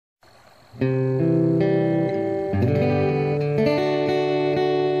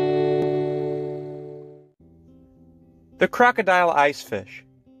The crocodile icefish.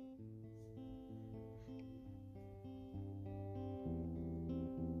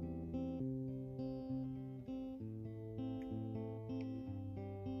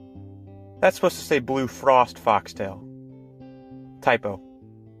 That's supposed to say blue frost foxtail. Typo.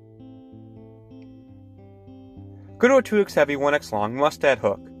 Go to a 2x heavy, 1x long, mustad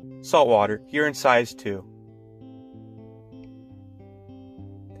hook. Saltwater, here in size 2.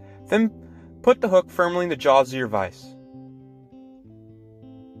 Then put the hook firmly in the jaws of your vise.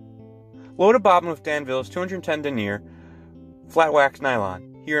 Load a bobbin with Danville's 210 denier, flat wax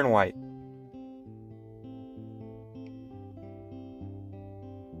nylon, here in white.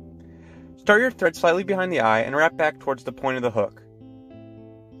 Start your thread slightly behind the eye and wrap back towards the point of the hook.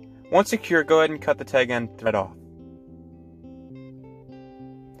 Once secure, go ahead and cut the tag end thread off.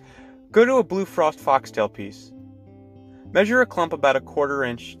 Go to a blue frost foxtail piece. Measure a clump about 1/4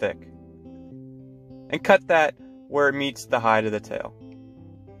 inch thick, and cut that where it meets the hide of the tail.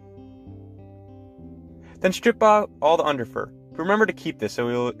 Then strip out all the underfur. Remember to keep this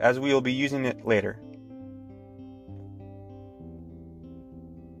as we will be using it later.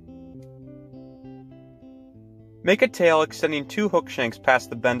 Make a tail extending 2 hook shanks past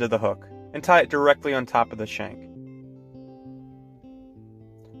the bend of the hook, and tie it directly on top of the shank.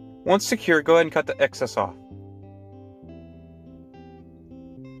 Once secure, go ahead and cut the excess off.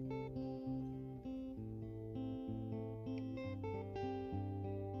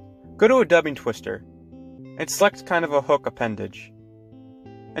 Go to a dubbing twister, and select kind of a hook appendage,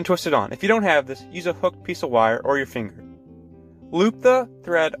 and twist it on. If you don't have this, use a hooked piece of wire or your finger. Loop the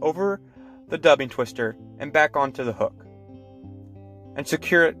thread over the dubbing twister and back onto the hook, and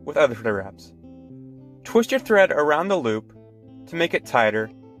secure it with other thread wraps. Twist your thread around the loop to make it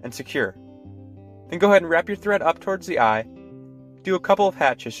tighter and secure. Then go ahead and wrap your thread up towards the eye, do a couple of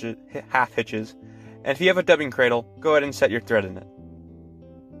half hitches, and if you have a dubbing cradle, go ahead and set your thread in it.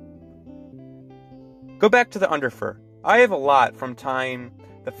 Go back to the underfur. I have a lot from tying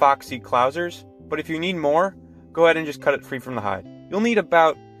the foxy clousers, but if you need more, go ahead and just cut it free from the hide. You'll need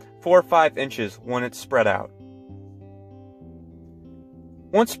about 4 or 5 inches when it's spread out.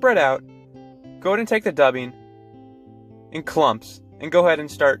 Once spread out, go ahead and take the dubbing in clumps and go ahead and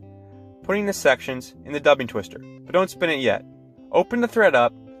start putting the sections in the dubbing twister, but don't spin it yet. Open the thread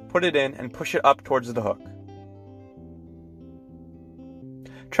up, put it in, and push it up towards the hook.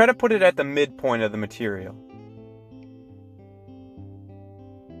 Try to put it at the midpoint of the material.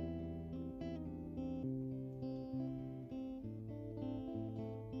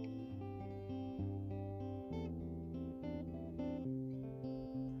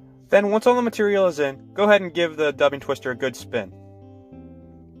 Then, once all the material is in, go ahead and give the dubbing twister a good spin.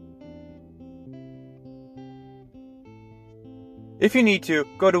 If you need to,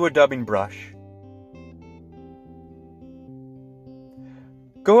 go to a dubbing brush.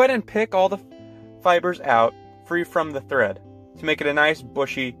 Go ahead and pick all the fibers out free from the thread to make it a nice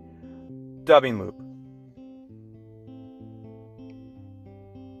bushy dubbing loop.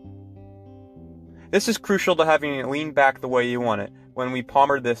 This is crucial to having it lean back the way you want it when we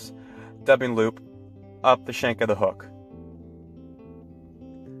palmer this dubbing loop up the shank of the hook.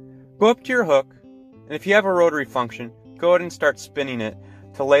 Go up to your hook, and if you have a rotary function, go ahead and start spinning it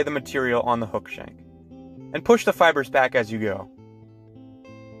to lay the material on the hook shank, and push the fibers back as you go.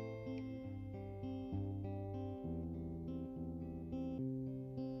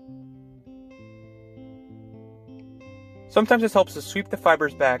 Sometimes this helps to sweep the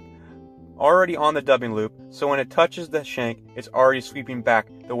fibers back already on the dubbing loop, so when it touches the shank, it's already sweeping back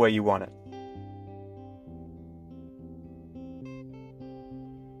the way you want it.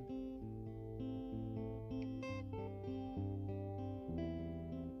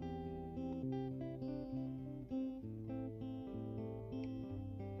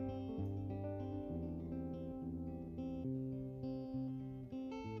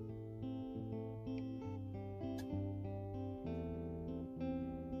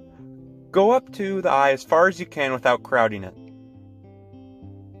 Go up to the eye as far as you can without crowding it.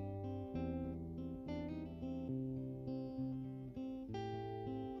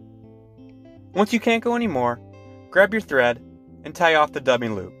 Once you can't go anymore, grab your thread and tie off the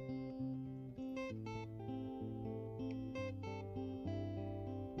dubbing loop.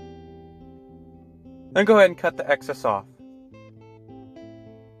 Then go ahead and cut the excess off.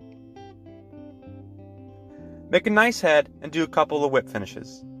 Make a nice head and do a couple of whip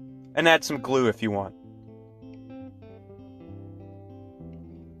finishes. And add some glue if you want.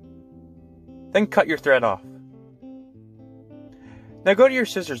 Then cut your thread off. Now go to your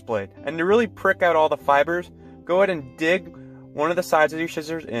scissors blade, and to really prick out all the fibers, go ahead and dig one of the sides of your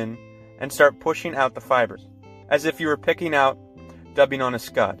scissors in and start pushing out the fibers, as if you were picking out dubbing on a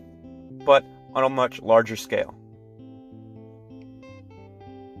scud, but on a much larger scale.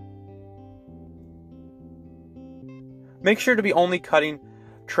 Make sure to be only cutting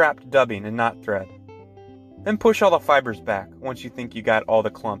trapped dubbing and not thread. Then push all the fibers back once you think you got all the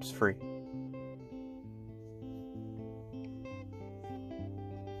clumps free.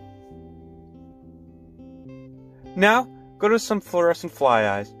 Now, go to some fluorescent fly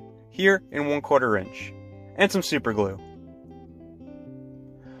eyes, here in 1/4 inch, and some super glue.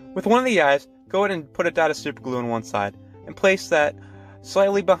 With one of the eyes, go ahead and put a dot of super glue on one side, and place that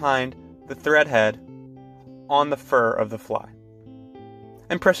slightly behind the thread head on the fur of the fly.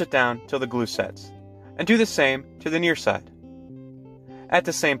 And press it down till the glue sets. And do the same to the near side. At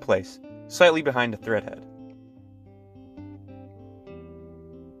the same place, slightly behind the thread head.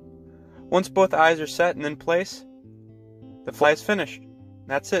 Once both eyes are set and in place, the fly is finished.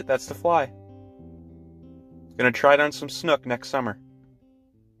 That's it, that's the fly. Gonna try it on some snook next summer.